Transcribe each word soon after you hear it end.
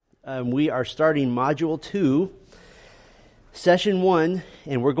We are starting Module 2, Session 1,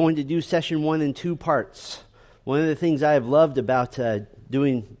 and we're going to do Session 1 in two parts. One of the things I have loved about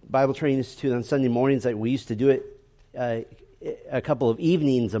doing Bible Training Institute on Sunday mornings, like we used to do it a couple of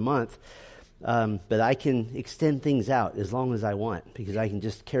evenings a month, but I can extend things out as long as I want because I can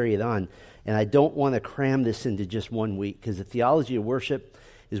just carry it on. And I don't want to cram this into just 1 week because the theology of worship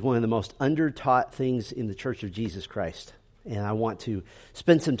is one of the most under-taught things in the Church of Jesus Christ. And I want to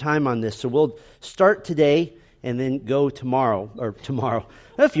spend some time on this. So we'll start today and then go tomorrow.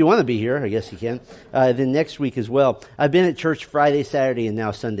 If you want to be here, I guess you can. Then next week as well. I've been at church Friday, Saturday, and now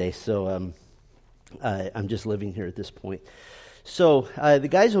Sunday. So I'm just living here at this point. So the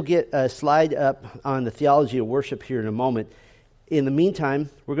guys will get a slide up on the theology of worship here in a moment. In the meantime,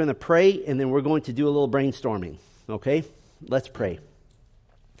 we're going to pray, and then we're going to do a little brainstorming. Okay? Let's pray.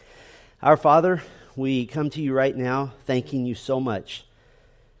 Our Father, we come to you right now thanking you so much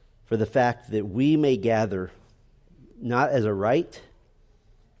for the fact that we may gather not as a right,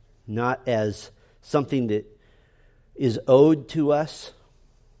 not as something that is owed to us,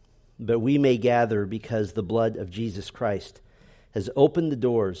 but we may gather because the blood of Jesus Christ has opened the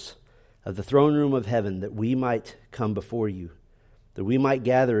doors of the throne room of heaven that we might come before you, that we might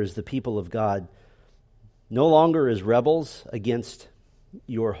gather as the people of God, no longer as rebels against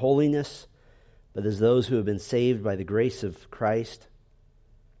your holiness, but as those who have been saved by the grace of Christ,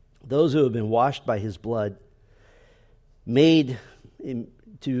 those who have been washed by his blood, made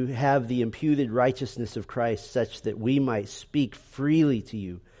to have the imputed righteousness of Christ such that we might speak freely to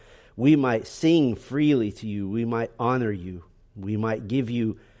you, we might sing freely to you, we might honor you, we might give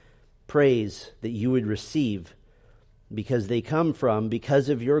you praise that you would receive because they come from, because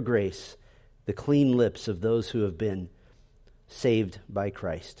of your grace, the clean lips of those who have been saved by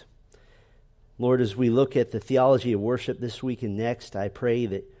Christ. Lord, as we look at the theology of worship this week and next, I pray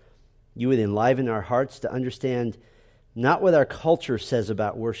that you would enliven our hearts to understand not what our culture says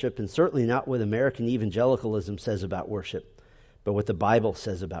about worship, and certainly not what American evangelicalism says about worship, but what the Bible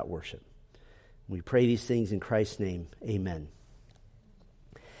says about worship. We pray these things in Christ's name. Amen.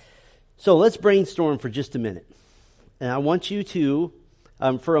 So let's brainstorm for just a minute. And I want you to,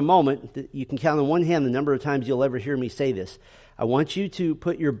 for a moment, you can count on one hand the number of times you'll ever hear me say this. I want you to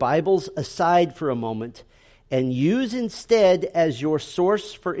put your Bibles aside for a moment and use instead as your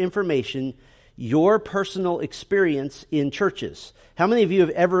source for information your personal experience in churches. How many of you have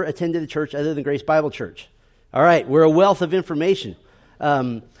ever attended a church other than Grace Bible Church? All right, we're a wealth of information.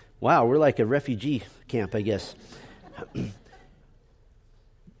 Wow, we're like a refugee camp, I guess.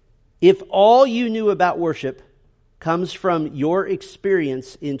 If all you knew about worship comes from your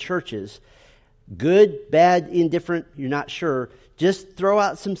experience in churches, good, bad, indifferent, you're not sure, just throw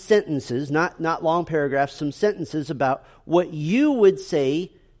out some sentences, not long paragraphs, some sentences about what you would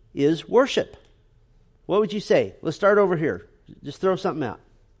say is worship. What would you say? Let's start over here. Just throw something out.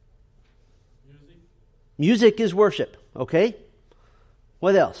 Music is worship, okay?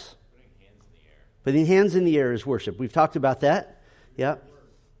 What else? Putting hands in the air is worship. We've talked about that. Yeah.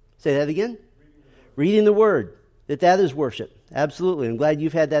 Say that again. Reading the Word. That is worship. Absolutely. I'm glad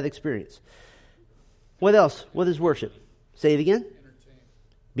you've had that experience. What else? What is worship? Say it again.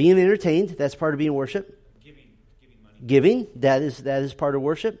 Being entertained. That's part of being worship. Giving money. Giving. That is part of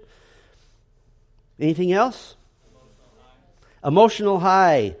worship. Anything else? Emotional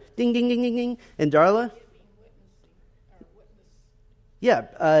high. Ding, ding, ding, ding, ding. And Darla?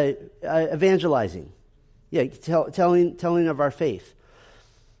 Yeah. Evangelizing. Yeah. Telling of our faith.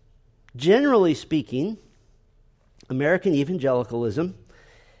 Generally speaking, American evangelicalism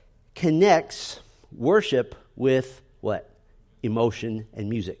connects worship with what? Emotion and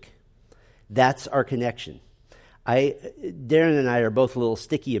music. That's our connection. Darren and I are both a little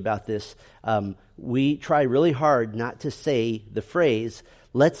sticky about this. We try really hard not to say the phrase,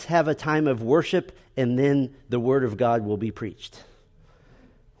 let's have a time of worship and then the Word of God will be preached.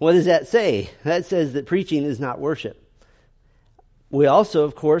 What does that say? That says that preaching is not worship. We also,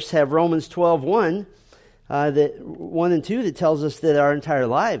 of course, have Romans 12:1, that 1 and 2 that tells us that our entire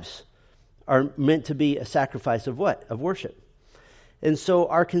lives are meant to be a sacrifice of what? Of worship. And so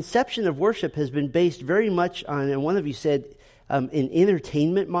our conception of worship has been based very much on, and one of you said, an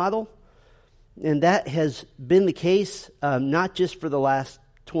entertainment model. And that has been the case not just for the last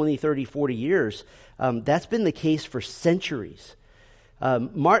 20, 30, 40 years. That's been the case for centuries.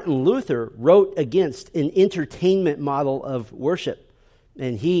 Martin Luther wrote against an entertainment model of worship.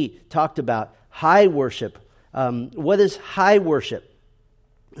 And he talked about high worship. What is high worship?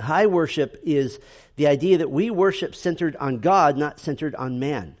 High worship is the idea that we worship centered on God, not centered on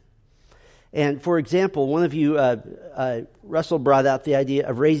man. And for example, one of you, Russell, brought out the idea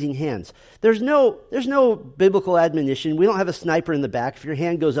of raising hands. There's no biblical admonition. We don't have a sniper in the back. If your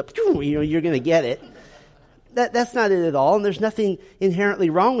hand goes up, you're going to get it. That's not it at all, and there's nothing inherently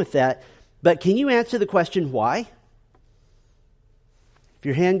wrong with that. But can you answer the question, why? If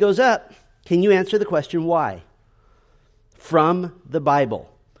your hand goes up, can you answer the question, why? From the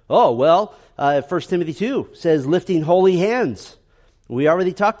Bible. Oh, well, 1 Timothy 2 says lifting holy hands. We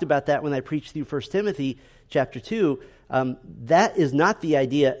already talked about that when I preached through 1 Timothy chapter 2. That is not the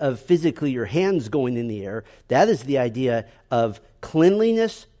idea of physically your hands going in the air. That is the idea of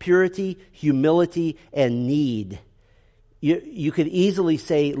cleanliness, purity, humility, and need. You could easily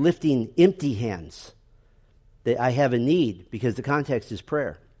say lifting empty hands, that I have a need, because the context is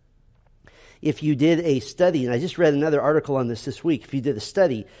prayer. If you did a study, and I just read another article on this week, if you did a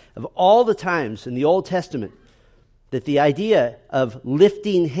study of all the times in the Old Testament that the idea of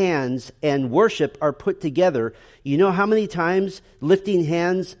lifting hands and worship are put together, you know how many times lifting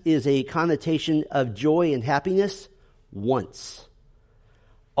hands is a connotation of joy and happiness? Once.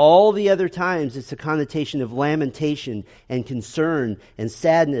 All the other times it's a connotation of lamentation and concern and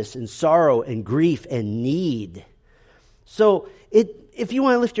sadness and sorrow and grief and need. So if you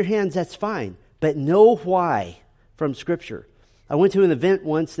want to lift your hands, that's fine, but know why from Scripture. I went to an event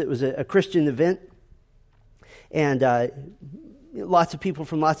once that was a Christian event, and lots of people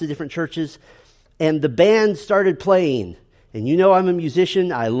from lots of different churches, and the band started playing. And you know I'm a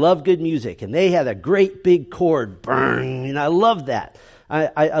musician, I love good music, and they had a great big chord, bang, and I love that.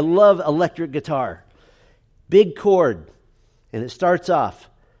 I love electric guitar. Big chord, and it starts off.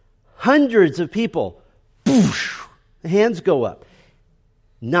 Hundreds of people, poosh, the hands go up.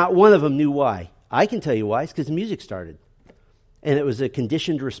 Not one of them knew why. I can tell you why. It's because the music started. And it was a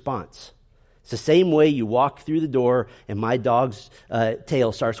conditioned response. It's the same way you walk through the door and my dog's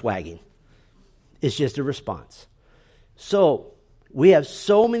tail starts wagging. It's just a response. So we have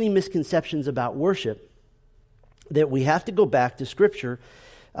so many misconceptions about worship that we have to go back to Scripture,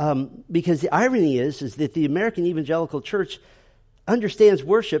 because the irony is that the American Evangelical Church understands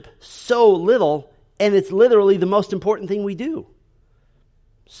worship so little, and it's literally the most important thing we do.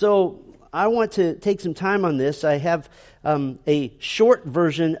 So I want to take some time on this. I have a short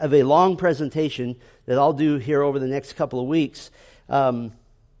version of a long presentation that I'll do here over the next couple of weeks. And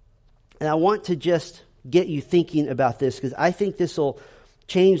I want to just get you thinking about this, because I think this will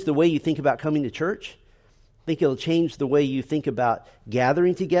change the way you think about coming to church. I think it'll change the way you think about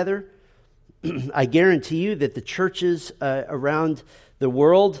gathering together. I guarantee you that the churches around the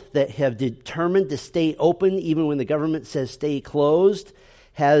world that have determined to stay open, even when the government says stay closed,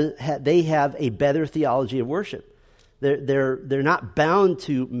 they have a better theology of worship. They're not bound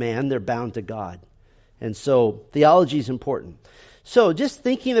to man, they're bound to God. And so theology is important. So just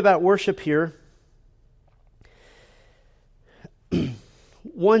thinking about worship here,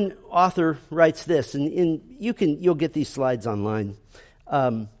 one author writes this, and you'll get these slides online.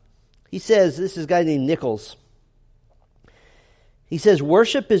 He says, this is a guy named Nichols. He says,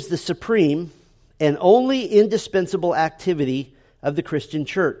 worship is the supreme and only indispensable activity of the Christian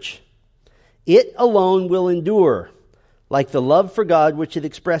church. It alone will endure, like the love for God which it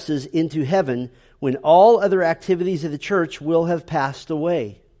expresses, into heaven, when all other activities of the church will have passed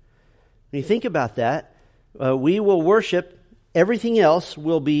away. When you think about that, we will worship, everything else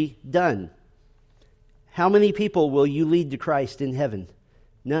will be done. How many people will you lead to Christ in heaven?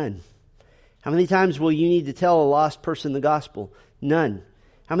 None. How many times will you need to tell a lost person the gospel? None.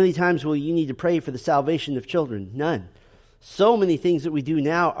 How many times will you need to pray for the salvation of children? None. So many things that we do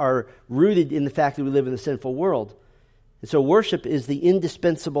now are rooted in the fact that we live in a sinful world. And so worship is the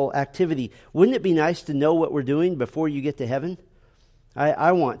indispensable activity. Wouldn't it be nice to know what we're doing before you get to heaven?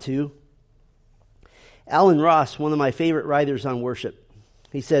 I want to. Alan Ross, one of my favorite writers on worship,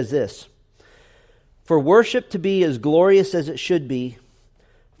 he says this: for worship to be as glorious as it should be,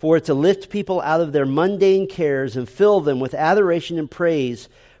 for it to lift people out of their mundane cares and fill them with adoration and praise,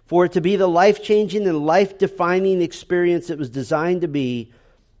 for it to be the life-changing and life-defining experience it was designed to be,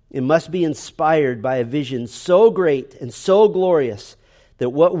 it must be inspired by a vision so great and so glorious that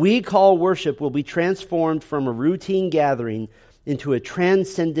what we call worship will be transformed from a routine gathering into a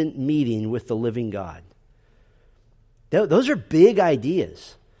transcendent meeting with the living God. Those are big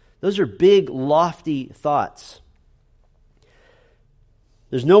ideas. Those are big, lofty thoughts.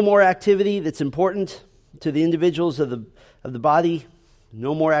 There's no more activity that's important to the individuals of the body.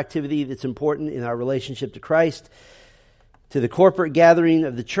 No more activity that's important in our relationship to Christ, to the corporate gathering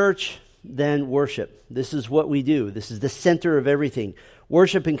of the church, than worship. This is what we do. This is the center of everything.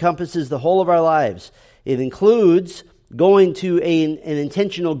 Worship encompasses the whole of our lives. It includes going to an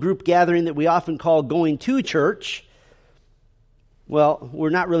intentional group gathering that we often call going to church. Well, we're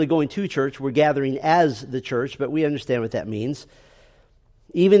not really going to church, we're gathering as the church, but we understand what that means.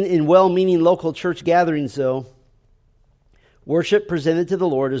 Even in well-meaning local church gatherings, though, worship presented to the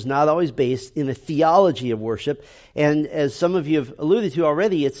Lord is not always based in the theology of worship. And as some of you have alluded to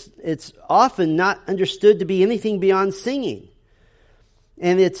already, it's often not understood to be anything beyond singing.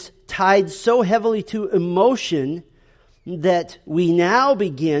 And it's tied so heavily to emotion that we now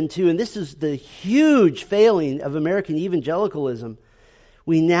begin to, and this is the huge failing of American evangelicalism,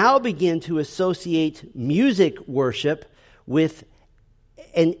 we now begin to associate music worship with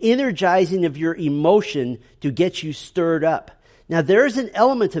an energizing of your emotion to get you stirred up. Now, there's an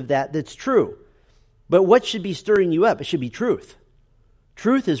element of that that's true. But what should be stirring you up? It should be truth.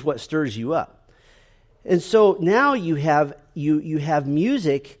 Truth is what stirs you up. And so now you have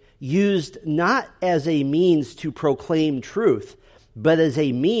music used not as a means to proclaim truth, but as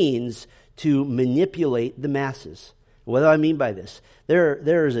a means to manipulate the masses. What do I mean by this?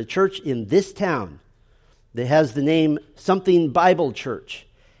 There is a church in this town that has the name Something Bible Church.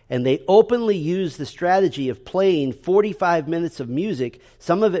 And they openly use the strategy of playing 45 minutes of music,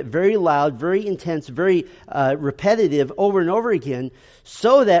 some of it very loud, very intense, very repetitive over and over again,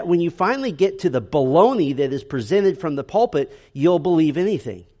 so that when you finally get to the baloney that is presented from the pulpit, you'll believe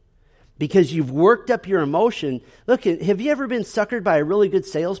anything. Because you've worked up your emotion. Look, have you ever been suckered by a really good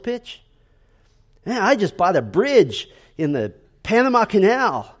sales pitch? Man, I just bought a bridge in the Panama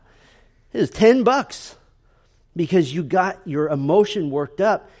Canal. It was $10 because you got your emotion worked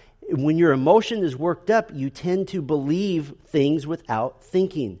up. When your emotion is worked up, you tend to believe things without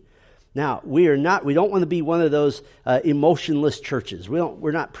thinking. Now, we don't want to be one of those emotionless churches.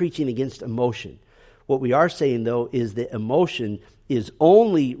 We're not preaching against emotion. What we are saying, though, is that emotion is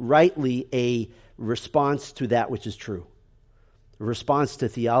only rightly a response to that which is true. A response to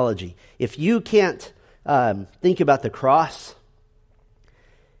theology. If you can't think about the cross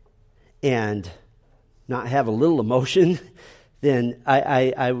and not have a little emotion, then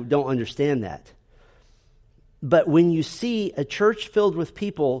I don't understand that. But when you see a church filled with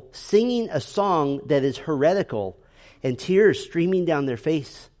people singing a song that is heretical and tears streaming down their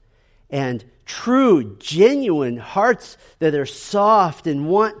face and true, genuine hearts that are soft and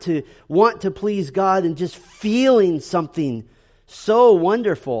want to please God and just feeling something so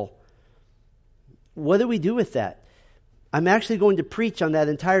wonderful, what do we do with that? I'm actually going to preach on that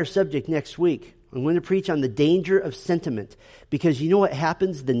entire subject next week. I'm going to preach on the danger of sentiment, because you know what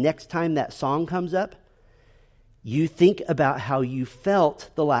happens the next time that song comes up? You think about how you felt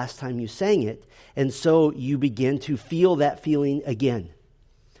the last time you sang it, and so you begin to feel that feeling again.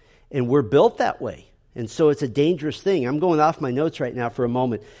 And we're built that way, and so it's a dangerous thing. I'm going off my notes right now for a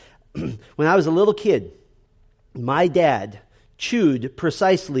moment. When I was a little kid, my dad chewed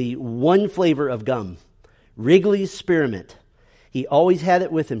precisely one flavor of gum, Wrigley's Spearmint. He always had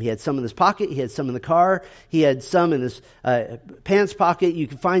it with him. He had some in his pocket. He had some in the car. He had some in his pants pocket. You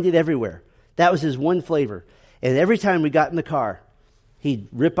could find it everywhere. That was his one flavor. And every time we got in the car, he'd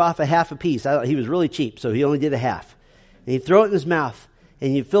rip off a half a piece. He was really cheap, so he only did a half. And he'd throw it in his mouth,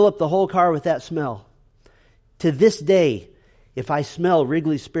 and he'd fill up the whole car with that smell. To this day, if I smell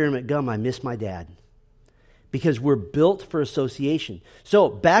Wrigley's Spearmint gum, I miss my dad. Because we're built for association. So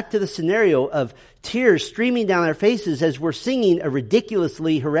back to the scenario of tears streaming down our faces as we're singing a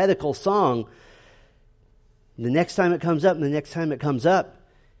ridiculously heretical song. The next time it comes up and the next time it comes up,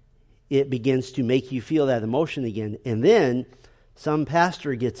 it begins to make you feel that emotion again. And then some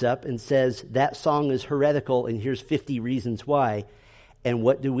pastor gets up and says, that song is heretical and here's 50 reasons why. And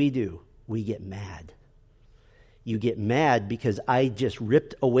what do? We get mad. You get mad because I just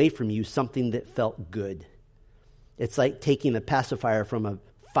ripped away from you something that felt good. It's like taking a pacifier from a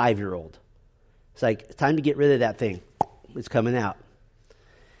 5-year-old. It's like, it's time to get rid of that thing. It's coming out.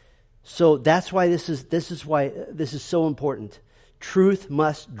 So that's why this is so important. Truth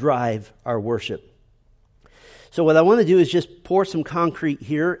must drive our worship. So what I want to do is just pour some concrete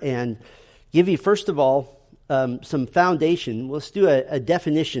here and give you, first of all, some foundation. Let's do a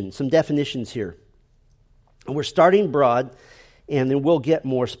definition, some definitions here. And we're starting broad, and then we'll get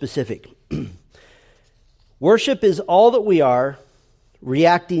more specific. Worship is all that we are,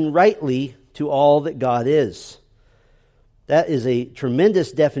 reacting rightly to all that God is. That is a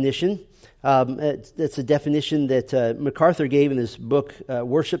tremendous definition. That's a definition that MacArthur gave in his book,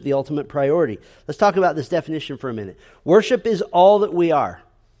 Worship, the Ultimate Priority. Let's talk about this definition for a minute. Worship is all that we are.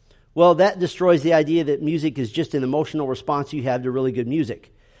 Well, that destroys the idea that music is just an emotional response you have to really good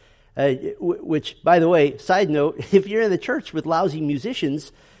music. Which, by the way, side note, if you're in the church with lousy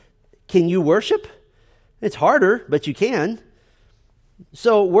musicians, can you worship? It's harder, but you can.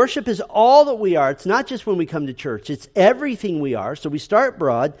 So worship is all that we are. It's not just when we come to church. It's everything we are. So we start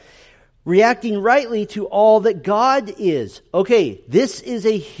broad, reacting rightly to all that God is. Okay, this is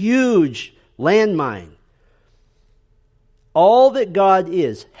a huge landmine. All that God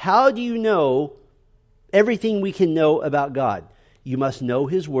is. How do you know everything we can know about God? You must know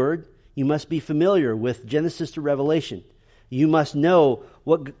His Word. You must be familiar with Genesis to Revelation. You must know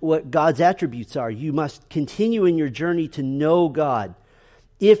what God's attributes are. You must continue in your journey to know God.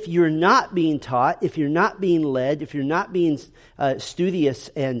 If you're not being taught, if you're not being led, if you're not being studious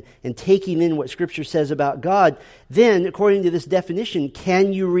and taking in what Scripture says about God, then, according to this definition,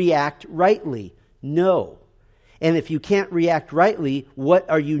 can you react rightly? No. And if you can't react rightly, what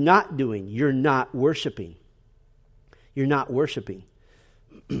are you not doing? You're not worshiping. You're not worshiping.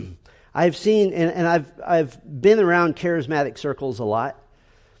 I've seen, and I've been around charismatic circles a lot,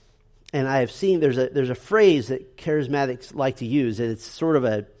 and I have seen there's a phrase that charismatics like to use, and it's sort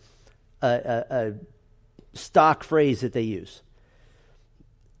of a stock phrase that they use.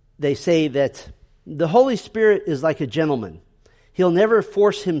 They say that the Holy Spirit is like a gentleman. He'll never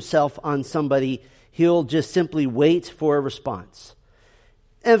force himself on somebody. He'll just simply wait for a response.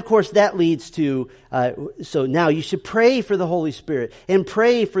 And of course, that leads to, so now you should pray for the Holy Spirit and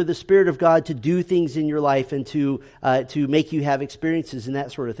pray for the Spirit of God to do things in your life and to make you have experiences and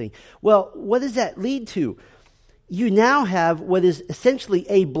that sort of thing. Well, what does that lead to? You now have what is essentially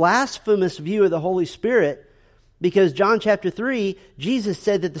a blasphemous view of the Holy Spirit, because John chapter 3, Jesus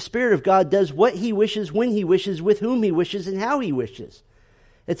said that the Spirit of God does what He wishes, when He wishes, with whom He wishes, and how He wishes.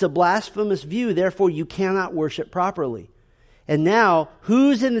 It's a blasphemous view, therefore you cannot worship properly. And now,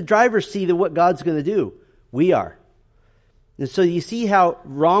 who's in the driver's seat of what God's going to do? We are. And so you see how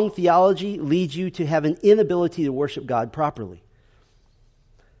wrong theology leads you to have an inability to worship God properly.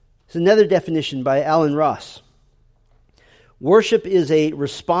 It's another definition by Alan Ross. Worship is a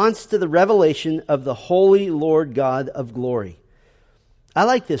response to the revelation of the holy Lord God of glory. I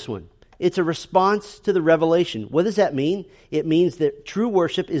like this one. It's a response to the revelation. What does that mean? It means that true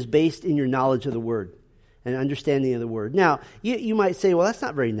worship is based in your knowledge of the Word and understanding of the Word. Now, you might say, well, that's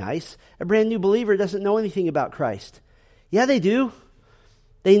not very nice. A brand new believer doesn't know anything about Christ. Yeah, they do.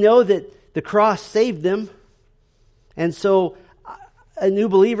 They know that the cross saved them. And so a new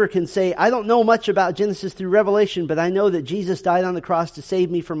believer can say, I don't know much about Genesis through Revelation, but I know that Jesus died on the cross to save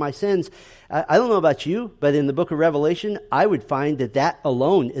me from my sins. I don't know about you, but in the book of Revelation, I would find that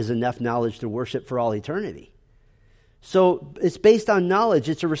alone is enough knowledge to worship for all eternity. So it's based on knowledge.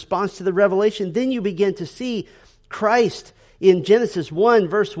 It's a response to the revelation. Then you begin to see Christ in Genesis 1,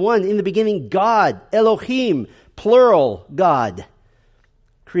 verse 1. In the beginning, God, Elohim, plural, God,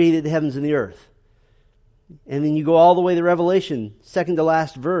 created the heavens and the earth. And then you go all the way to Revelation, second to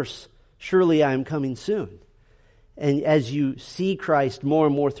last verse. Surely I am coming soon. And as you see Christ more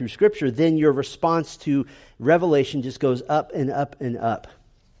and more through Scripture, then your response to Revelation just goes up and up and up.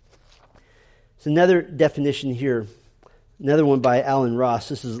 It's another definition here. Another one by Alan Ross.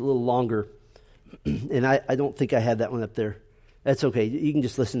 This is a little longer. And I don't think I had that one up there. That's okay. You can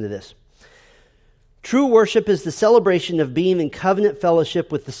just listen to this. True worship is the celebration of being in covenant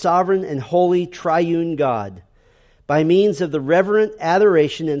fellowship with the sovereign and holy triune God by means of the reverent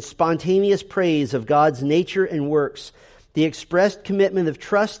adoration and spontaneous praise of God's nature and works, the expressed commitment of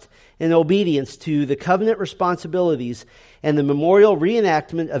trust and obedience to the covenant responsibilities, and the memorial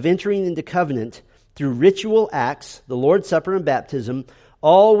reenactment of entering into covenant through ritual acts, the Lord's Supper and baptism,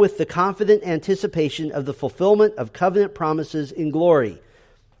 all with the confident anticipation of the fulfillment of covenant promises in glory.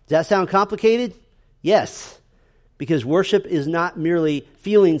 Does that sound complicated? Yes, because worship is not merely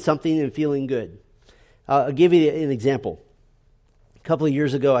feeling something and feeling good. I'll give you an example. A couple of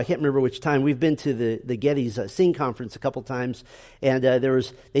years ago, I can't remember which time, we've been to the Getty's Sing Conference a couple times, and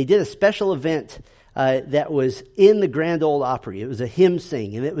they did a special event that was in the Grand Ole Opry. It was a hymn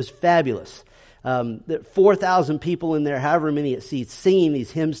sing, and it was fabulous. 4,000 people in there, however many it seats, singing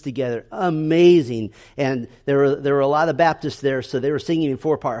these hymns together. Amazing. And there were a lot of Baptists there, so they were singing in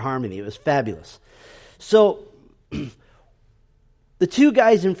 4-part harmony. It was fabulous. So the two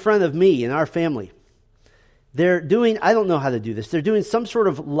guys in front of me in our family, they're doing, I don't know how to do this, they're doing some sort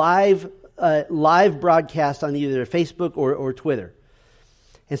of live broadcast on either Facebook or Twitter.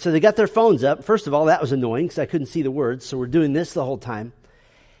 And so they got their phones up. First of all, that was annoying because I couldn't see the words, so we're doing this the whole time.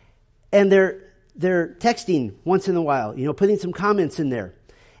 And they're texting once in a while, putting some comments in there.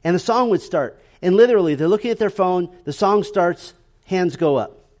 And the song would start. And literally, they're looking at their phone, the song starts, hands go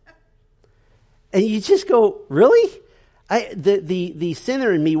up. And you just go, really? The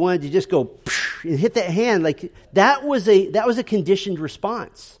sinner in me wanted to just go and hit that hand. Like that was a conditioned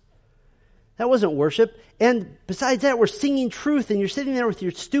response. That wasn't worship. And besides that, we're singing truth, and you're sitting there with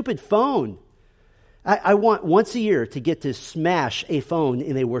your stupid phone. I want once a year to get to smash a phone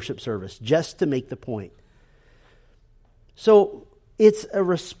in a worship service just to make the point. So it's a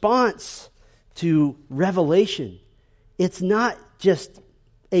response to revelation. It's not just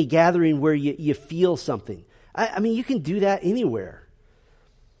a gathering where you feel something. I mean, you can do that anywhere.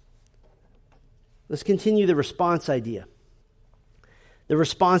 Let's continue the response idea. The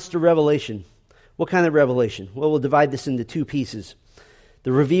response to revelation. What kind of revelation? Well, we'll divide this into two pieces.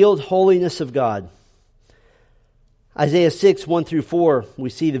 The revealed holiness of God. Isaiah 6, 1 through 4, we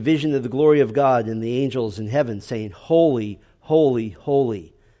see the vision of the glory of God and the angels in heaven saying, "Holy, holy,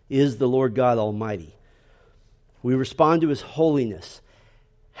 holy is the Lord God Almighty." We respond to His holiness.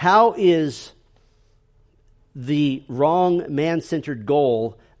 How is the wrong man-centered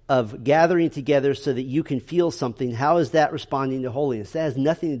goal of gathering together so that you can feel something, how is that responding to holiness? That has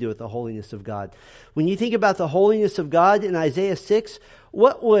nothing to do with the holiness of God. When you think about the holiness of God in Isaiah 6,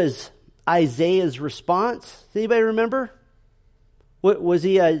 what was Isaiah's response? Does anybody remember? Was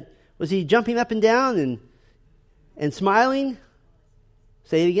he jumping up and down and smiling?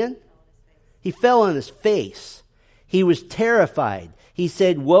 Say it again. He fell on his face. He was terrified. He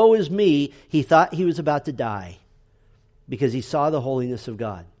said, "Woe is me." He thought he was about to die because he saw the holiness of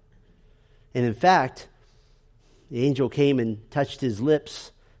God. And in fact, the angel came and touched his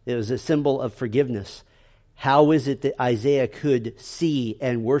lips. It was a symbol of forgiveness. How is it that Isaiah could see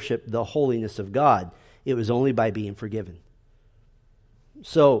and worship the holiness of God? It was only by being forgiven.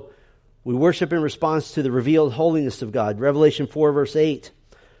 So, we worship in response to the revealed holiness of God. Revelation 4, verse 8.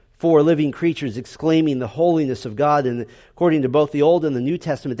 4 living creatures exclaiming the holiness of God. And according to both the Old and the New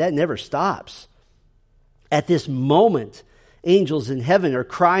Testament, that never stops. At this moment, angels in heaven are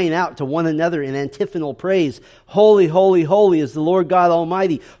crying out to one another in antiphonal praise. "Holy, holy, holy is the Lord God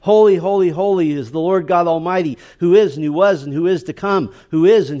Almighty. Holy, holy, holy is the Lord God Almighty, who is and who was and who is to come, who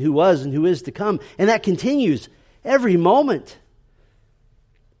is and who was and who is to come." And that continues every moment.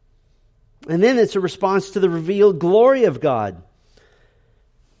 And then it's a response to the revealed glory of God.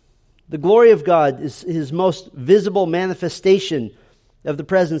 The glory of God is His most visible manifestation of the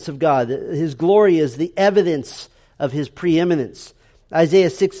presence of God. His glory is the evidence of His preeminence. Isaiah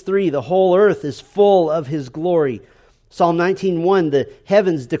 6:3, the whole earth is full of His glory. Psalm 19:1, the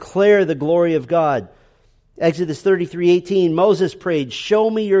heavens declare the glory of God. Exodus 33:18, Moses prayed, "Show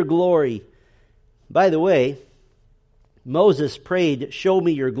me your glory." By the way, Moses prayed, "Show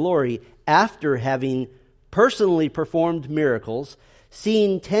me your glory," after having personally performed miracles,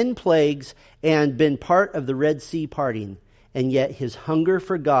 seen 10 plagues, and been part of the Red Sea parting. And yet his hunger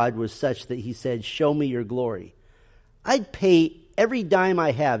for God was such that he said, "Show me your glory." I'd pay every dime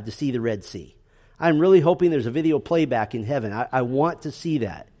I have to see the Red Sea. I'm really hoping there's a video playback in heaven. I want to see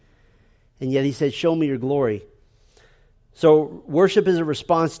that. And yet he said, "Show me your glory." So worship is a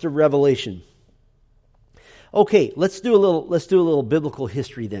response to revelation. Okay, let's do a little biblical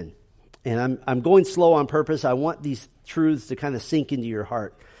history then. And I'm going slow on purpose. I want these truths to kind of sink into your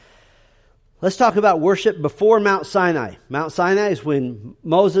heart. Let's talk about worship before Mount Sinai. Mount Sinai is when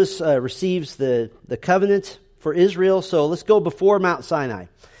Moses receives the covenant for Israel. So let's go before Mount Sinai.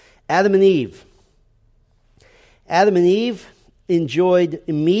 Adam and Eve. Adam and Eve enjoyed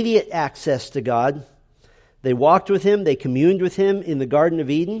immediate access to God. They walked with Him. They communed with Him in the Garden of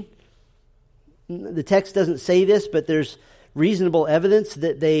Eden. The text doesn't say this, but there's reasonable evidence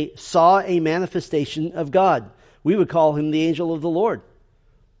that they saw a manifestation of God. We would call Him the angel of the Lord.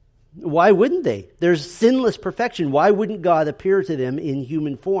 Why wouldn't they? There's sinless perfection. Why wouldn't God appear to them in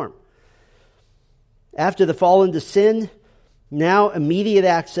human form? After the fall into sin, now immediate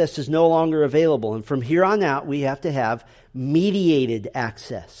access is no longer available. And from here on out, we have to have mediated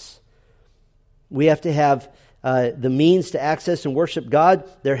access. We have to have the means to access and worship God.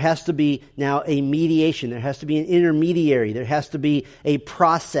 There has to be now a mediation. There has to be an intermediary. There has to be a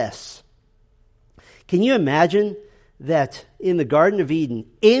process. Can you imagine that in the Garden of Eden,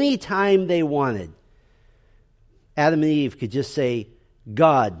 anytime they wanted, Adam and Eve could just say,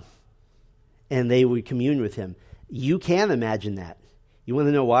 "God," and they would commune with Him? You can imagine that. You want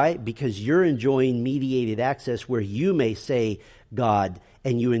to know why? Because you're enjoying mediated access where you may say God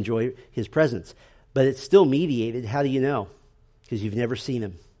and you enjoy His presence. But it's still mediated. How do you know? Because you've never seen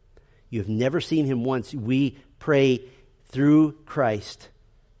Him. You've never seen Him once. We pray through Christ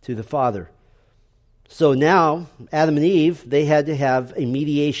to the Father. So now, Adam and Eve, they had to have a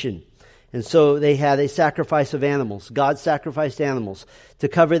mediation. And so they had a sacrifice of animals. God sacrificed animals to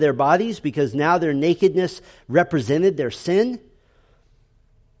cover their bodies because now their nakedness represented their sin.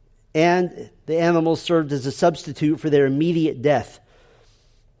 And the animals served as a substitute for their immediate death.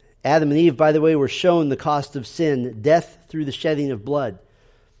 Adam and Eve, by the way, were shown the cost of sin, death through the shedding of blood.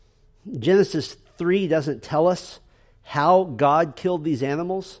 Genesis 3 doesn't tell us how God killed these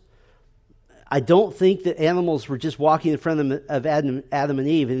animals. I don't think that animals were just walking in front of Adam and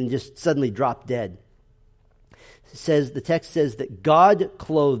Eve and just suddenly dropped dead. The text says that God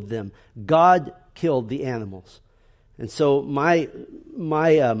clothed them. God killed the animals. And so my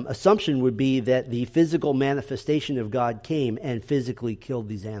assumption would be that the physical manifestation of God came and physically killed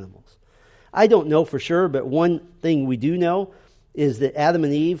these animals. I don't know for sure, but one thing we do know is that Adam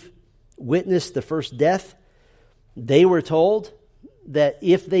and Eve witnessed the first death. They were told that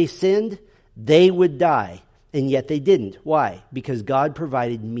if they sinned, they would die, and yet they didn't. Why? Because God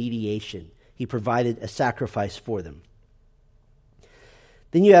provided mediation. He provided a sacrifice for them.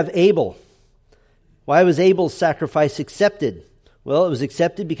 Then you have Abel. Why was Abel's sacrifice accepted? Well, it was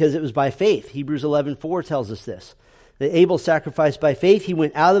accepted because it was by faith. Hebrews 11:4 tells us this. That Abel sacrificed by faith. He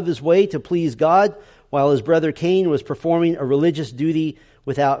went out of his way to please God, while his brother Cain was performing a religious duty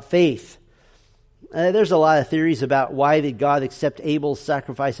without faith. There's a lot of theories about why did God accept Abel's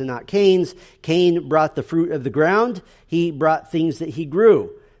sacrifice and not Cain's. Cain brought the fruit of the ground. He brought things that he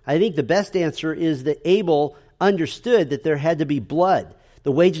grew. I think the best answer is that Abel understood that there had to be blood.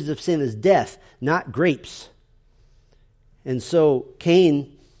 The wages of sin is death, not grapes. And so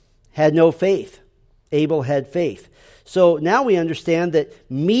Cain had no faith. Abel had faith. So now we understand that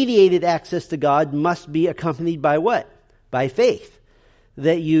mediated access to God must be accompanied by what? By faith.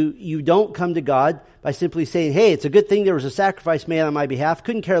 That you don't come to God by simply saying, hey, it's a good thing there was a sacrifice made on my behalf.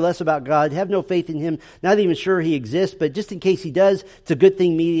 Couldn't care less about God. Have no faith in Him. Not even sure He exists. But just in case He does, it's a good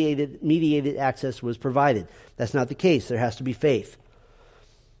thing mediated access was provided. That's not the case. There has to be faith.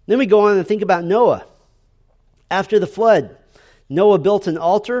 Then we go on and think about Noah. After the flood, Noah built an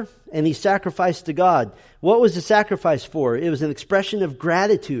altar and he sacrificed to God. What was the sacrifice for? It was an expression of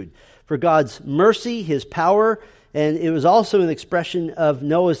gratitude for God's mercy, His power, and it was also an expression of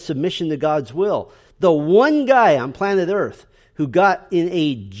Noah's submission to God's will. The one guy on planet Earth who got in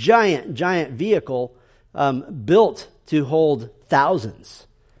a giant vehicle built to hold thousands.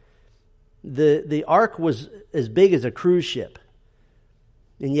 The ark was as big as a cruise ship,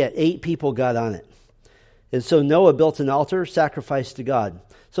 and yet 8 people got on it. And so Noah built an altar, sacrificed to God.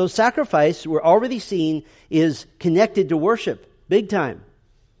 So sacrifice, we're already seeing, is connected to worship, big time.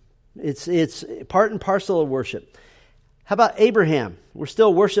 It's part and parcel of worship. How about Abraham? We're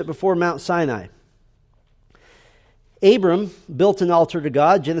still worship before Mount Sinai. Abram built an altar to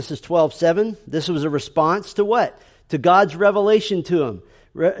God, Genesis 12:7. This was a response to what? To God's revelation to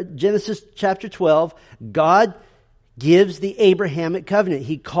him. Genesis chapter 12, God gives the Abrahamic covenant.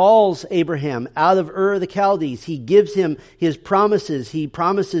 He calls Abraham out of Ur of the Chaldees. He gives him his promises. He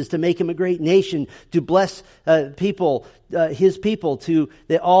promises to make him a great nation, to bless his people, to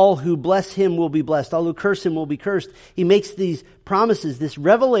that all who bless him will be blessed, all who curse him will be cursed. He makes these promises, this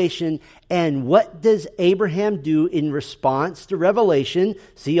revelation, and what does Abraham do in response to revelation?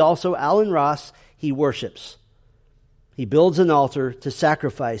 See also Alan Ross, he worships. He builds an altar to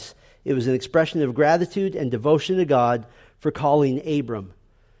sacrifice. It was an expression of gratitude and devotion to God for calling Abram.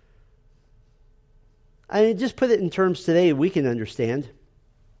 I mean, just put it in terms today we can understand.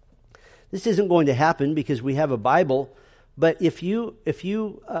 This isn't going to happen because we have a Bible, but if you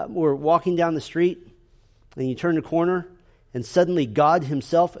were walking down the street and you turned a corner and suddenly God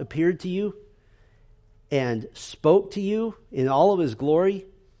Himself appeared to you and spoke to you in all of His glory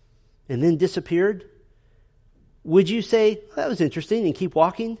and then disappeared, would you say, that was interesting, and keep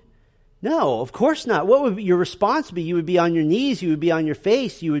walking? No, of course not. What would your response be? You would be on your knees. You would be on your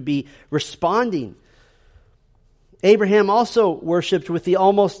face. You would be responding. Abraham also worshipped with the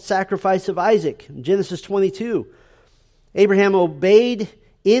almost sacrifice of Isaac. Genesis 22. Abraham obeyed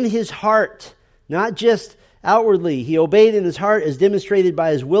in his heart, not just outwardly. He obeyed in his heart as demonstrated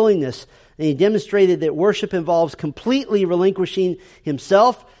by his willingness. And he demonstrated that worship involves completely relinquishing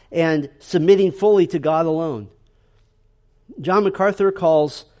himself and submitting fully to God alone. John MacArthur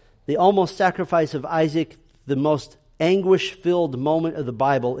calls the almost sacrifice of Isaac the most anguish-filled moment of the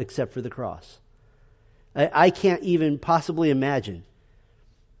Bible except for the cross. I can't even possibly imagine.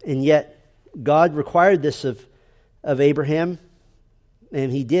 And yet, God required this of Abraham,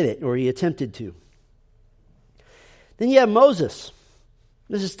 and he did it, or he attempted to. Then you have Moses.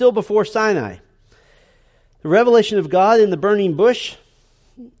 This is still before Sinai. The revelation of God in the burning bush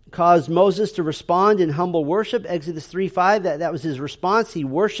caused Moses to respond in humble worship. Exodus 3:5, that was his response. He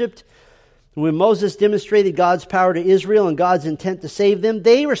worshiped. When Moses demonstrated God's power to Israel and God's intent to save them,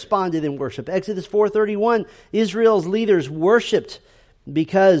 they responded in worship. Exodus 4:31, Israel's leaders worshiped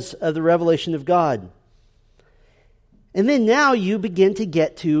because of the revelation of God. And then now you begin to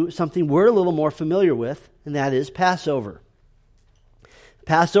get to something we're a little more familiar with, and that is Passover.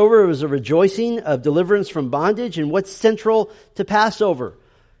 Passover was a rejoicing of deliverance from bondage, and what's central to Passover?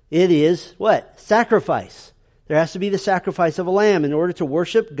 It is what? Sacrifice. There has to be the sacrifice of a lamb. In order to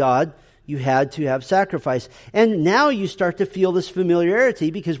worship God, you had to have sacrifice. And now you start to feel this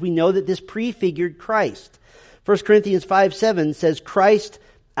familiarity because we know that this prefigured Christ. 1 Corinthians 5:7 says, Christ,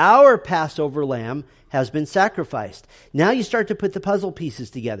 our Passover lamb, has been sacrificed. Now you start to put the puzzle pieces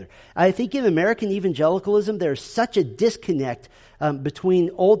together. I think in American evangelicalism, there's such a disconnect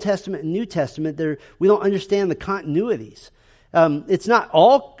between Old Testament and New Testament. We don't understand the continuities. It's not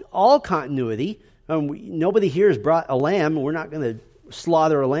all continuity. Nobody here has brought a lamb. We're not going to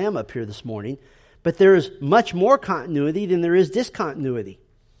slaughter a lamb up here this morning. But there is much more continuity than there is discontinuity.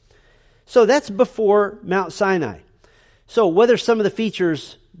 So that's before Mount Sinai. So what are some of the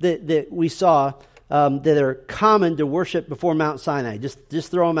features that we saw that are common to worship before Mount Sinai? Just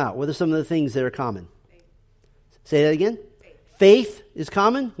throw them out. What are some of the things that are common? Faith. Say that again? Faith is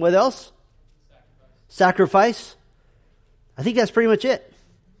common. What else? Sacrifice. I think that's pretty much it.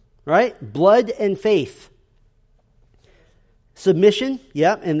 Right? Blood and faith. Submission,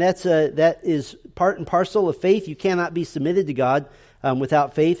 yeah, and that is part and parcel of faith. You cannot be submitted to God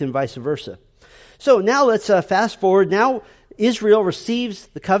without faith, and vice versa. So now let's fast forward. Now Israel receives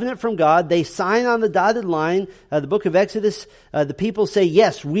the covenant from God. They sign on the dotted line. The book of Exodus, the people say,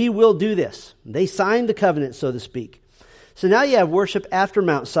 yes, we will do this. They signed the covenant, so to speak. So now you have worship after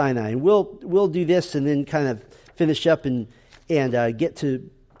Mount Sinai. And we'll do this and then kind of finish up and get to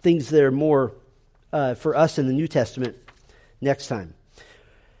things that are more for us in the New Testament next time.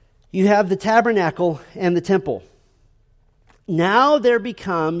 You have the tabernacle and the temple. Now there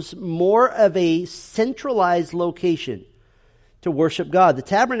becomes more of a centralized location to worship God. The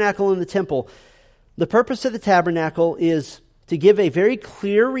tabernacle and the temple. The purpose of the tabernacle is to give a very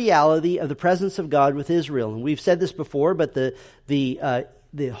clear reality of the presence of God with Israel. And we've said this before, but the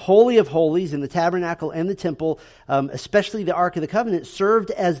Holy of Holies in the tabernacle and the temple, especially the Ark of the Covenant, served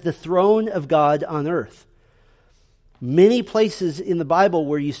as the throne of God on earth. Many places in the Bible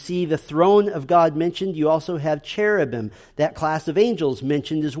where you see the throne of God mentioned, you also have cherubim, that class of angels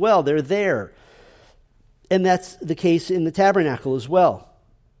mentioned as well. They're there. And that's the case in the tabernacle as well.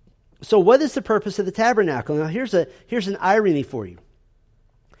 So what is the purpose of the tabernacle? Now here's an irony for you.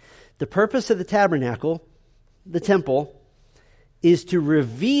 The purpose of the tabernacle, the temple, is to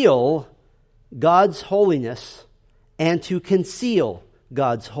reveal God's holiness and to conceal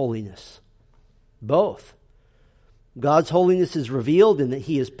God's holiness. Both. God's holiness is revealed in that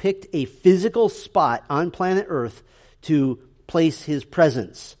He has picked a physical spot on planet Earth to place His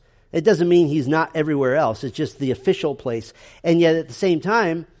presence. It doesn't mean He's not everywhere else. It's just the official place. And yet at the same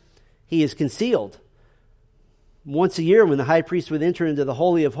time, He is concealed. Once a year when the high priest would enter into the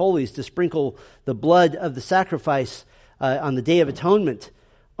Holy of Holies to sprinkle the blood of the sacrifice on the Day of Atonement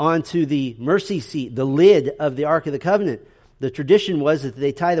onto the mercy seat, the lid of the Ark of the Covenant, the tradition was that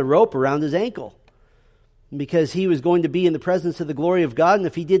they tie the rope around his ankle because he was going to be in the presence of the glory of God, and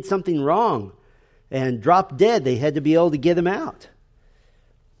if he did something wrong and dropped dead, they had to be able to get him out.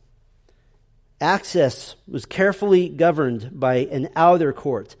 Access was carefully governed by an outer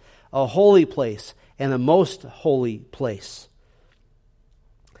court, a holy place, and a most holy place.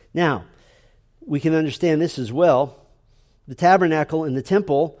 Now, we can understand this as well. The tabernacle and the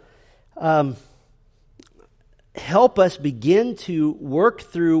temple help us begin to work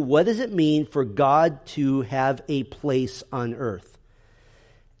through what does it mean for God to have a place on earth.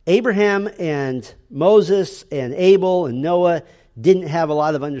 Abraham and Moses and Abel and Noah didn't have a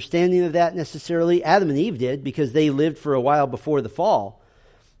lot of understanding of that necessarily. Adam and Eve did because they lived for a while before the fall.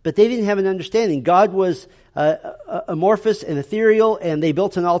 But they didn't have an understanding. God was amorphous and ethereal, and they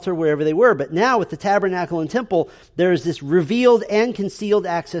built an altar wherever they were. But now with the tabernacle and temple, there is this revealed and concealed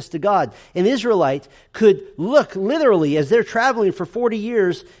access to God. An Israelite could look literally as they're traveling for 40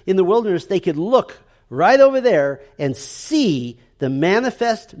 years in the wilderness, they could look right over there and see the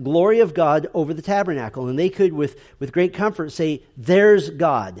manifest glory of God over the tabernacle. And they could, with great comfort, say, there's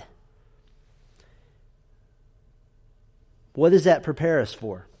God. What does that prepare us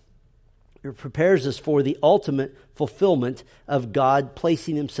for? It prepares us for the ultimate fulfillment of God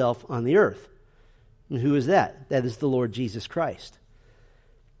placing Himself on the earth. And who is that? That is the Lord Jesus Christ.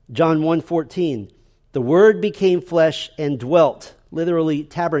 John 1:14, the Word became flesh and dwelt, literally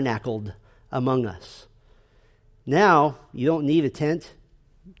tabernacled among us. Now, you don't need a tent,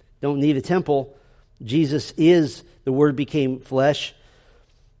 don't need a temple. Jesus is the Word became flesh.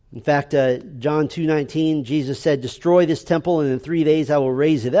 In fact, John 2:19, Jesus said, destroy this temple and in 3 days I will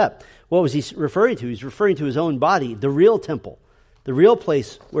raise it up. What was he referring to? He's referring to his own body, the real temple, the real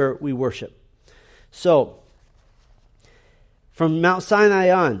place where we worship. So, from Mount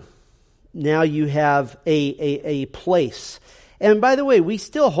Sinai on, now you have a place. And by the way, we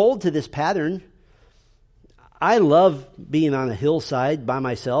still hold to this pattern. I love being on a hillside by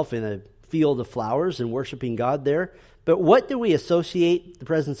myself in a field of flowers and worshiping God there. But what do we associate the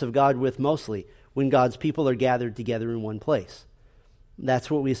presence of God with mostly when God's people are gathered together in one place?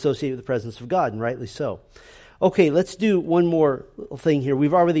 That's what we associate with the presence of God, and rightly so. Okay, let's do one more thing here.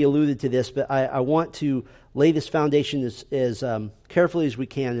 We've already alluded to this, but I want to lay this foundation as carefully as we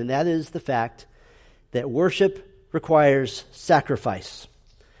can, and that is the fact that worship requires sacrifice.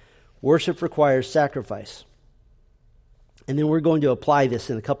 Worship requires sacrifice. And then we're going to apply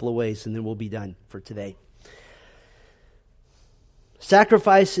this in a couple of ways, and then we'll be done for today.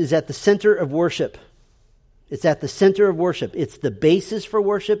 Sacrifice is at the center of worship. It's at the center of worship. It's the basis for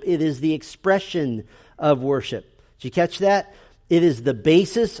worship. It is the expression of worship. Did you catch that? It is the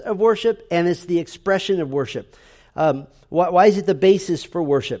basis of worship, and it's the expression of worship. Why is it the basis for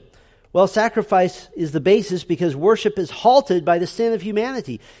worship? Well, sacrifice is the basis because worship is halted by the sin of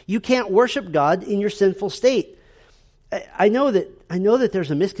humanity. You can't worship God in your sinful state. I know that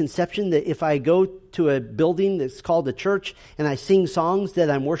there's a misconception that if I go to a building that's called a church and I sing songs that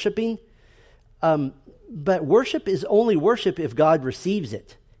I'm worshiping, but worship is only worship if God receives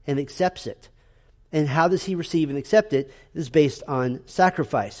it and accepts it. And how does he receive and accept it? It is based on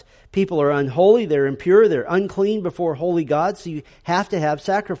sacrifice. People are unholy, they're impure, they're unclean before holy God, so you have to have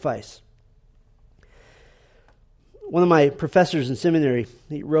sacrifice. One of my professors in seminary,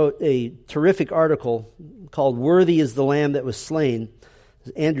 he wrote a terrific article called "Worthy is the Lamb That Was Slain,"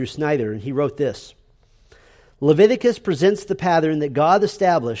 Andrew Snyder, and he wrote this: Leviticus presents the pattern that God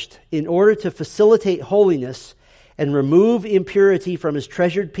established in order to facilitate holiness and remove impurity from his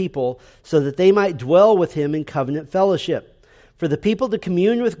treasured people so that they might dwell with him in covenant fellowship. For the people to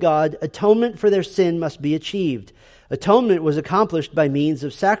commune with God, atonement for their sin must be achieved. Atonement was accomplished by means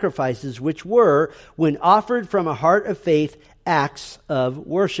of sacrifices, which were, when offered from a heart of faith, acts of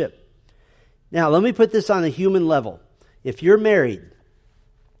worship. Now, let me put this on a human level. If you're married,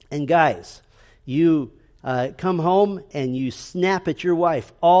 and guys, you come home and you snap at your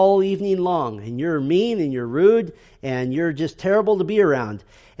wife all evening long, and you're mean and you're rude and you're just terrible to be around,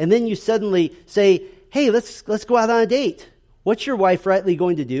 and then you suddenly say, "Hey, let's go out on a date." What's your wife rightly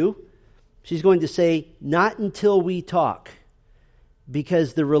going to do? She's going to say, "Not until we talk,"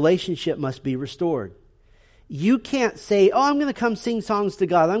 because the relationship must be restored. You can't say, "Oh, I'm going to come sing songs to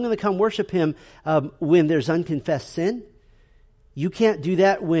God. I'm going to come worship him," when there's unconfessed sin. You can't do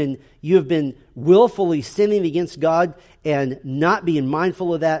that when you have been willfully sinning against God and not being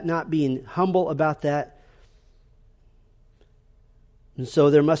mindful of that, not being humble about that. And so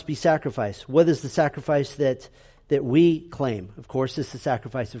there must be sacrifice. What is the sacrifice that we claim? Of course, it's the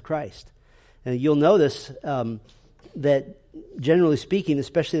sacrifice of Christ. And you'll notice that generally speaking,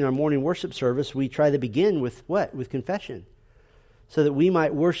 especially in our morning worship service, we try to begin with what? With confession. So that we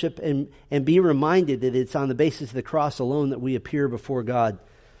might worship and be reminded that it's on the basis of the cross alone that we appear before God.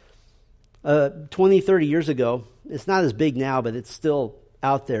 20, 30 years ago, it's not as big now, but it's still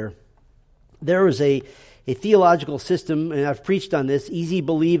out there. There was a theological system, and I've preached on this, easy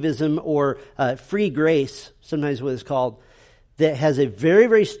believism or free grace, sometimes what it's called, that has a very,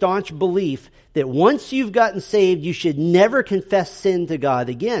 very staunch belief that once you've gotten saved, you should never confess sin to God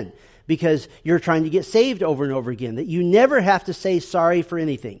again, because you're trying to get saved over and over again, that you never have to say sorry for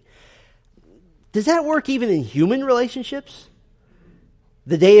anything. Does that work even in human relationships?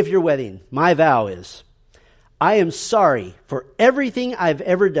 The day of your wedding, my vow is, I am sorry for everything I've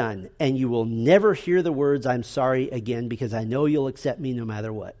ever done, and you will never hear the words "I'm sorry" again, because I know you'll accept me no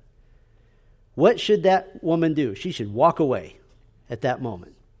matter what. What should that woman do? She should walk away at that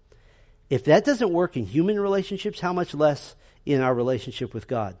moment. If that doesn't work in human relationships, how much less in our relationship with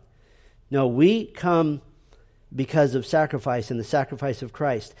God? No, we come because of sacrifice and the sacrifice of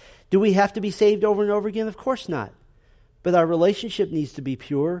Christ. Do we have to be saved over and over again? Of course not. But our relationship needs to be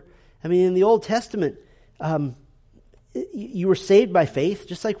pure. I mean, in the Old Testament, you were saved by faith,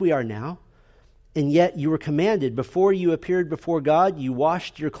 just like we are now. And yet you were commanded, before you appeared before God, you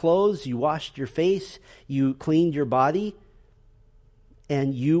washed your clothes, you washed your face, you cleaned your body,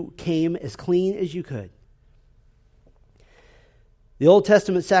 and you came as clean as you could. The Old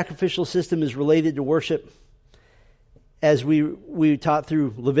Testament sacrificial system is related to worship. As we taught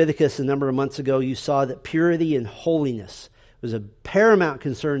through Leviticus a number of months ago, you saw that purity and holiness was a paramount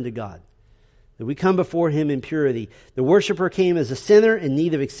concern to God. That we come before him in purity. The worshiper came as a sinner in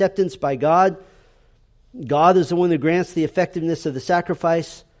need of acceptance by God. God is the one who grants the effectiveness of the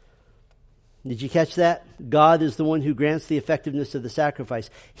sacrifice. Did you catch that? God is the one who grants the effectiveness of the sacrifice.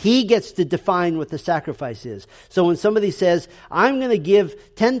 He gets to define what the sacrifice is. So when somebody says, I'm going to give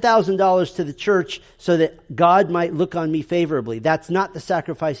 $10,000 to the church so that God might look on me favorably, that's not the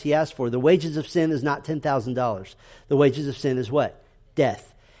sacrifice he asked for. The wages of sin is not $10,000. The wages of sin is what?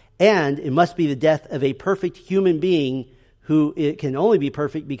 Death. And it must be the death of a perfect human being who it can only be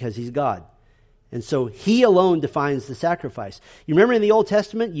perfect because he's God. And so he alone defines the sacrifice. You remember in the Old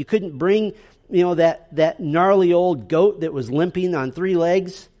Testament, you couldn't bring, that gnarly old goat that was limping on 3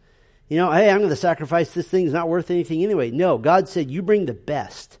 legs. Hey, I'm going to sacrifice this thing. It's not worth anything anyway. No, God said, you bring the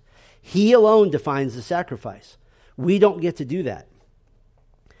best. He alone defines the sacrifice. We don't get to do that.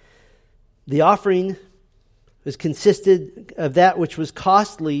 The offering consisted of that which was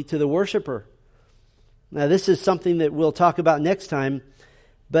costly to the worshiper. Now, this is something that we'll talk about next time.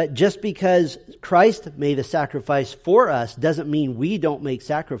 But just because Christ made a sacrifice for us doesn't mean we don't make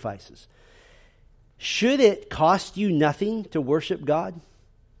sacrifices. Should it cost you nothing to worship God?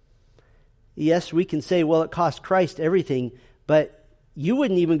 Yes, we can say, well, it cost Christ everything, but you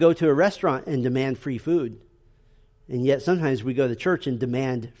wouldn't even go to a restaurant and demand free food. And yet sometimes we go to church and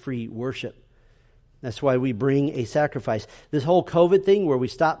demand free worship. That's why we bring a sacrifice. This whole COVID thing where we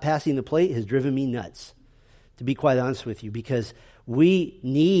stop passing the plate has driven me nuts, to be quite honest with you, because we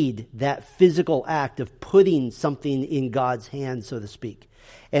need that physical act of putting something in God's hands, so to speak.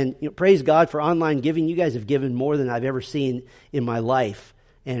 And praise God for online giving. You guys have given more than I've ever seen in my life,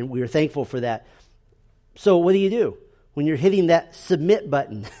 and we are thankful for that. So what do? When you're hitting that submit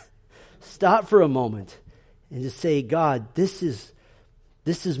button, stop for a moment and just say, God, this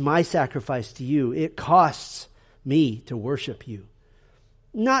is my sacrifice to you. It costs me to worship you.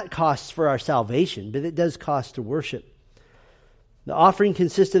 Not costs for our salvation, but it does cost to worship. The offering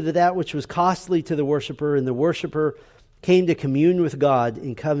consisted of that which was costly to the worshiper, and the worshiper came to commune with God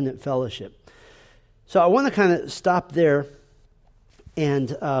in covenant fellowship. So I want to kind of stop there,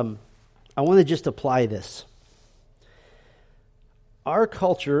 and I want to just apply this. Our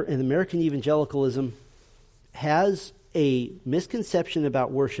culture and American evangelicalism has a misconception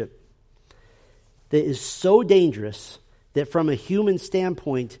about worship that is so dangerous that from a human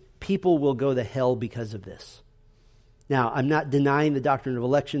standpoint, people will go to hell because of this. Now, I'm not denying the doctrine of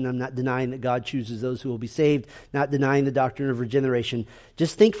election. I'm not denying that God chooses those who will be saved. Not denying the doctrine of regeneration.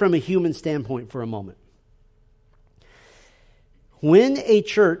 Just think from a human standpoint for a moment. When a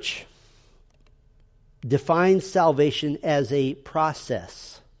church defines salvation as a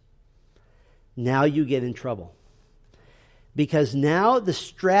process, now you get in trouble. Because now the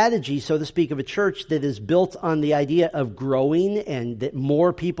strategy, so to speak, of a church that is built on the idea of growing and that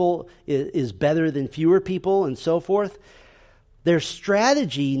more people is better than fewer people and so forth, their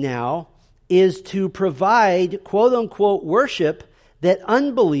strategy now is to provide quote-unquote worship that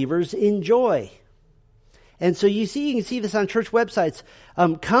unbelievers enjoy. And so you can see this on church websites.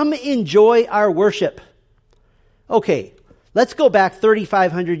 Come enjoy our worship. Okay, let's go back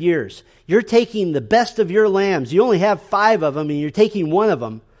 3,500 years. You're taking the best of your lambs. You only have 5 of them, and you're taking one of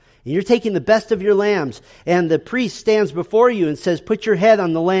them. And you're taking the best of your lambs. And the priest stands before you and says, put your head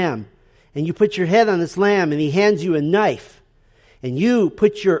on the lamb. And you put your head on this lamb, and he hands you a knife. And you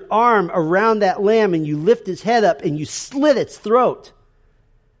put your arm around that lamb, and you lift his head up, and you slit its throat.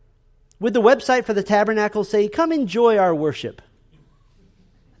 Would the website for the tabernacle say, come enjoy our worship?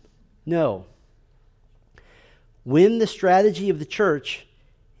 No. When the strategy of the church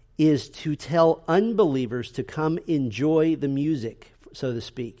is to tell unbelievers to come enjoy the music, so to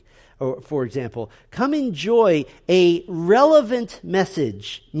speak, or for example, come enjoy a relevant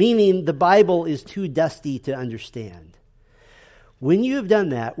message, meaning the Bible is too dusty to understand. When you have done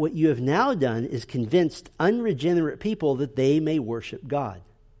that, what you have now done is convinced unregenerate people that they may worship God.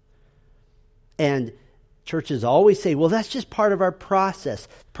 And churches always say, well, that's just part of our process.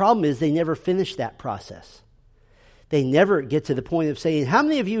 The problem is they never finish that process. They never get to the point of saying, how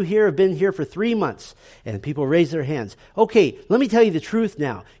many of you here have been here for 3 months? And people raise their hands. Okay, let me tell you the truth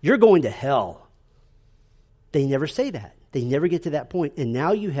now. You're going to hell. They never say that. They never get to that point. And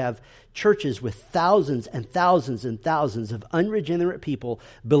now you have churches with thousands and thousands and thousands of unregenerate people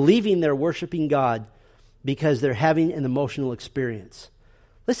believing they're worshiping God because they're having an emotional experience.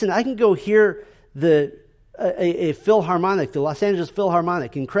 Listen, I can go hear a Philharmonic, the Los Angeles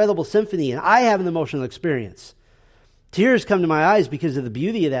Philharmonic, incredible symphony, and I have an emotional experience. Tears come to my eyes because of the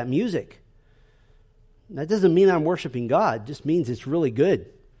beauty of that music. That doesn't mean I'm worshiping God. It just means it's really good.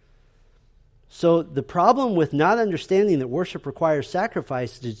 So the problem with not understanding that worship requires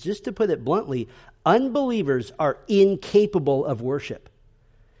sacrifice is, just to put it bluntly, unbelievers are incapable of worship.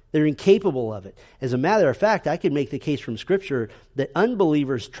 They're incapable of it. As a matter of fact, I could make the case from Scripture that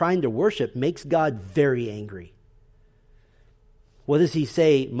unbelievers trying to worship makes God very angry. What does he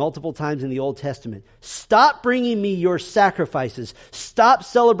say multiple times in the Old Testament? Stop bringing me your sacrifices. Stop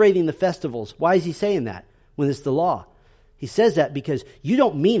celebrating the festivals. Why is he saying that when it's the law? He says that because you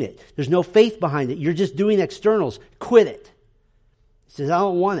don't mean it. There's no faith behind it. You're just doing externals. Quit it. He says, I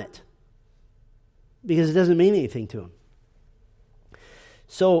don't want it. Because it doesn't mean anything to him.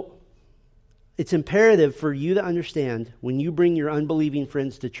 So it's imperative for you to understand when you bring your unbelieving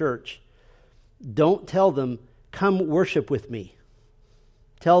friends to church, don't tell them, come worship with me.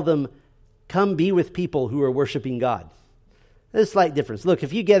 Tell them, come be with people who are worshiping God. There's a slight difference. Look,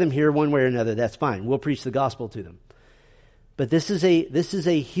 if you get them here one way or another, that's fine. We'll preach the gospel to them. But this is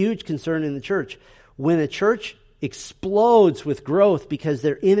a huge concern in the church. When a church explodes with growth because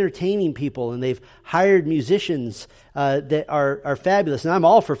they're entertaining people and they've hired musicians that are fabulous. And I'm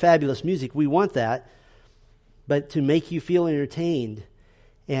all for fabulous music. We want that. But to make you feel entertained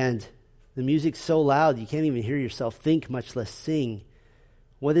and the music's so loud you can't even hear yourself think, much less sing.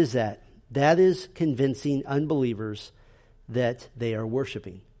 What is that? That is convincing unbelievers that they are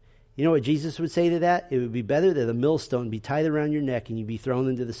worshiping. You know what Jesus would say to that? It would be better that a millstone be tied around your neck and you be thrown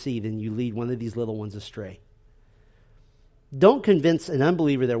into the sea than you lead one of these little ones astray. Don't convince an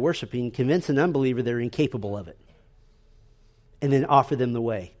unbeliever they're worshiping. Convince an unbeliever they're incapable of it. And then offer them the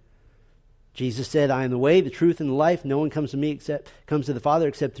way. Jesus said, I am the way, the truth, and the life. No one comes to the Father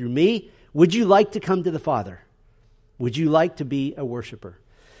except through me. Would you like to come to the Father? Would you like to be a worshiper?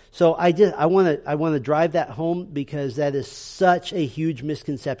 So I want to drive that home because that is such a huge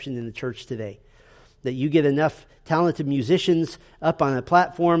misconception in the church today. That you get enough talented musicians up on a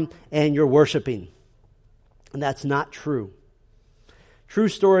platform and you're worshiping. And that's not true. True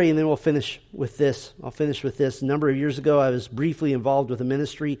story, and then we'll finish with this. I'll finish with this. A number of years ago, I was briefly involved with a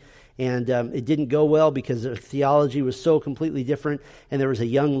ministry, and it didn't go well because their theology was so completely different. And there was a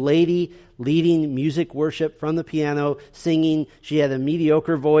young lady leading music worship from the piano, singing. She had a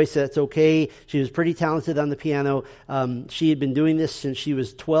mediocre voice. That's okay. She was pretty talented on the piano. She had been doing this since she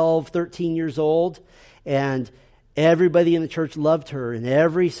was 12, 13 years old, and everybody in the church loved her, and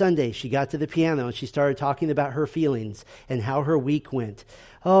every Sunday she got to the piano and she started talking about her feelings and how her week went.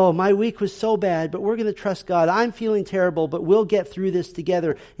 Oh, my week was so bad, but we're going to trust God. I'm feeling terrible, but we'll get through this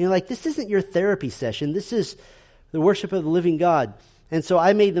together. Like, this isn't your therapy session. This is the worship of the living God. And so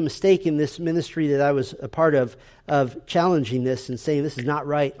I made the mistake in this ministry that I was a part of challenging this and saying this is not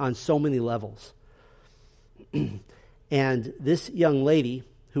right on so many levels. And this young lady,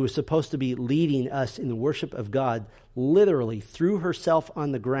 who was supposed to be leading us in the worship of God, literally threw herself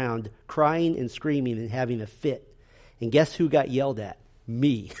on the ground, crying and screaming and having a fit. And guess who got yelled at?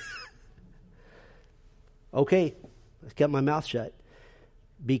 Me. Okay, I kept my mouth shut.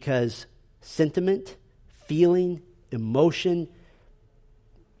 Because sentiment, feeling, emotion,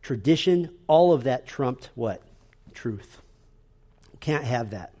 tradition, all of that trumped what? Truth. Can't have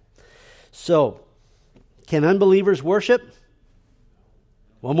that. So, can unbelievers worship?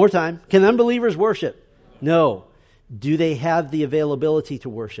 One more time. Can unbelievers worship? No. Do they have the availability to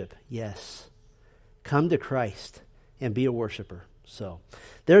worship? Yes. Come to Christ and be a worshiper. So,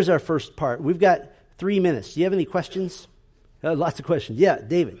 there's our first part. We've got 3 minutes. Do you have any questions? Lots of questions. Yeah,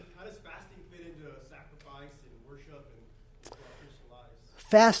 David. How does fasting fit into a sacrifice and worship and Christian lives?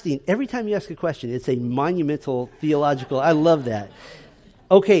 Fasting. Every time you ask a question, it's a monumental theological. I love that.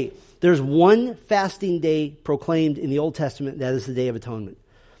 Okay, there's one fasting day proclaimed in the Old Testament. That is the Day of Atonement.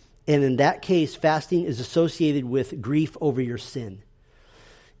 And in that case, fasting is associated with grief over your sin.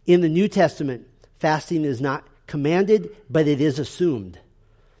 In the New Testament, fasting is not commanded, but it is assumed.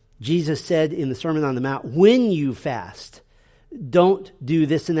 Jesus said in the Sermon on the Mount, when you fast, don't do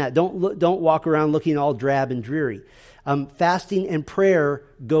this and that. Don't walk around looking all drab and dreary. Fasting and prayer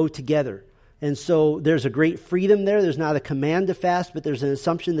go together. And so there's a great freedom there. There's not a command to fast, but there's an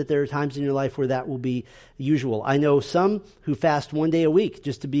assumption that there are times in your life where that will be usual. I know some who fast one day a week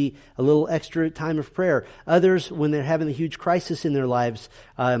just to be a little extra time of prayer. Others, when they're having a huge crisis in their lives,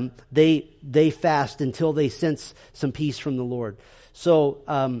 they fast until they sense some peace from the Lord.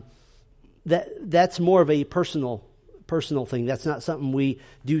 So that's more of a personal thing. That's not something we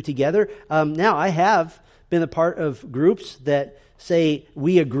do together. Now, I have been a part of groups that say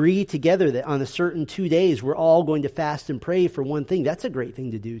we agree together that on a certain 2 days we're all going to fast and pray for one thing. That's a great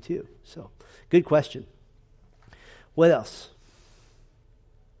thing to do too. So, good question. What else?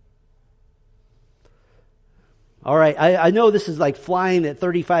 All right, I know this is like flying at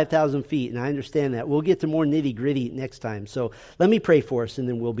 35,000 feet, and I understand that. We'll get to more nitty-gritty next time. So let me pray for us, and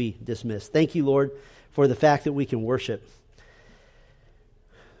then we'll be dismissed. Thank you, Lord, for the fact that we can worship.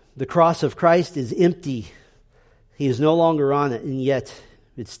 The cross of Christ is empty. He is no longer on it, and yet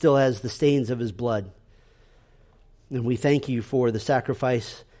it still has the stains of his blood. And we thank you for the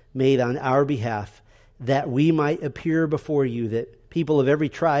sacrifice made on our behalf, that we might appear before you, that people of every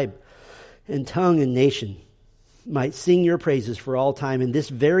tribe and tongue and nation might sing your praises for all time. And this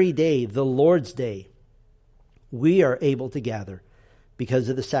very day, the Lord's Day, we are able to gather because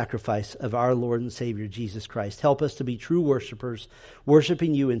of the sacrifice of our Lord and Savior, Jesus Christ. Help us to be true worshipers,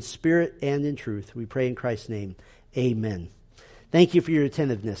 worshiping you in spirit and in truth. We pray in Christ's name. Amen. Thank you for your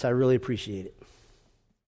attentiveness. I really appreciate it.